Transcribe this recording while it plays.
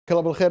مساك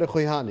الله بالخير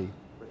اخوي هاني.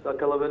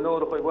 مساك الله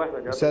بالنور اخوي ابو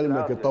احمد.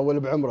 يسلمك يطول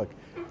بعمرك.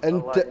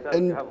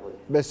 انت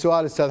بس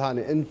سؤال استاذ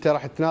هاني، انت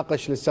راح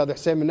تناقش الاستاذ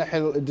حسين من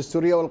الناحيه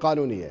الدستوريه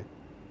والقانونيه؟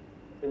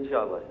 ان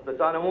شاء الله،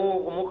 بس انا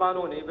مو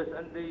قانوني، بس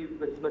عندي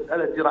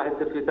مسالتي راح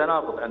يصير في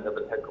تناقض عنده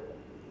بالحكم.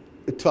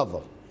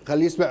 تفضل،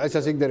 خليه يسمع على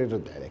اساس يقدر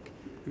يرد عليك.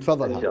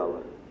 تفضل ان شاء الله.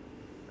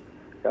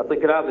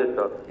 يعطيك العافيه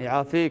استاذ.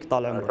 يعافيك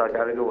طال عمرك. مساك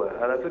على قوه.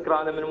 على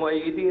فكره انا من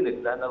مؤيدينك،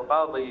 لان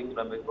القاضي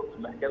لما يكون في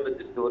المحكمه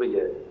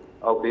الدستوريه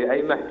او في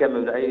اي محكمه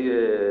من اي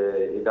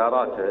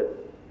اداراتها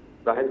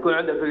راح تكون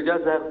عنده في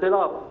الجلسه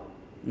اختلاط.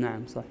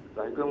 نعم صح.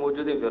 راح يكون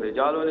موجودين في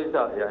رجال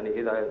ونساء، يعني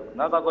اذا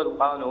نقض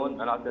القانون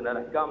معناته ان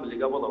الاحكام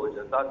اللي قبلها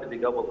والجلسات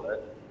اللي قبلها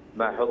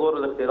مع حضور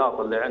الاختلاط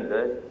اللي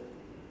عنده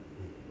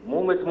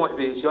مو مسموح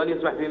به، شلون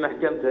يسمح في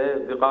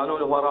محكمته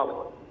بقانون هو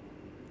رافضه؟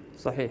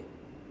 صحيح.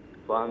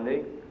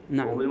 فاهمني؟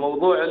 نعم.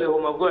 والموضوع اللي هو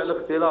موضوع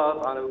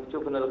الاختلاط، انا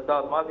بشوف ان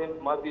الاختلاط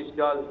ما في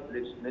اشكال،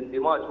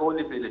 الاندماج هو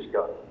اللي فيه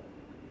الاشكال.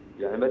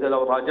 يعني مثلا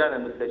لو راجعنا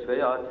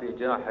المستشفيات في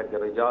جناح حق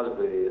الرجال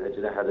في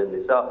اجنحه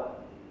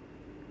للنساء،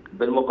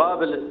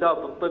 بالمقابل الستاف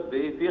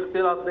الطبي في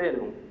اختلاط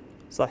بينهم.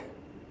 صح.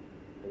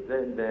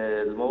 زين،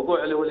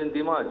 الموضوع اللي هو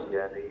الاندماج،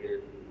 يعني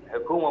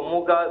الحكومه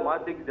مو قال ما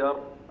تقدر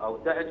او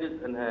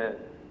تعجز انها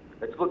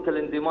تفك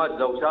الاندماج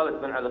لو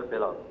شالت منع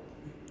الاختلاط.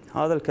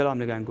 هذا الكلام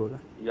اللي قاعد نقوله.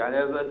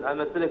 يعني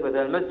امثلك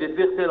مثلا المسجد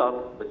فيه اختلاط،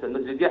 بس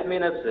المسجد يحمي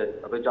نفسه،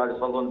 الرجال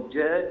يصلون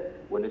بجهه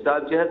والنساء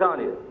بجهه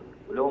ثانيه،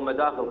 ولهم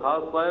مداخل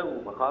خاصه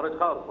ومخارج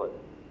خاصه.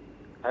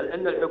 هل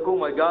ان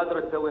الحكومه قادره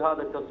تسوي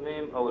هذا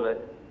التصميم او لا؟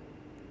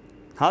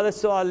 هذا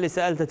السؤال اللي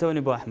سالته توني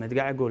ابو احمد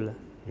قاعد اقول له.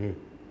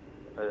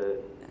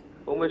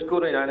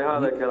 ومشكورين، يعني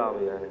هذا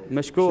كلامي يعني.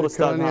 مشكور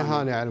استاذ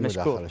هاني على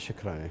المداخله. مشكور.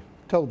 شكرا.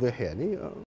 توضيح يعني.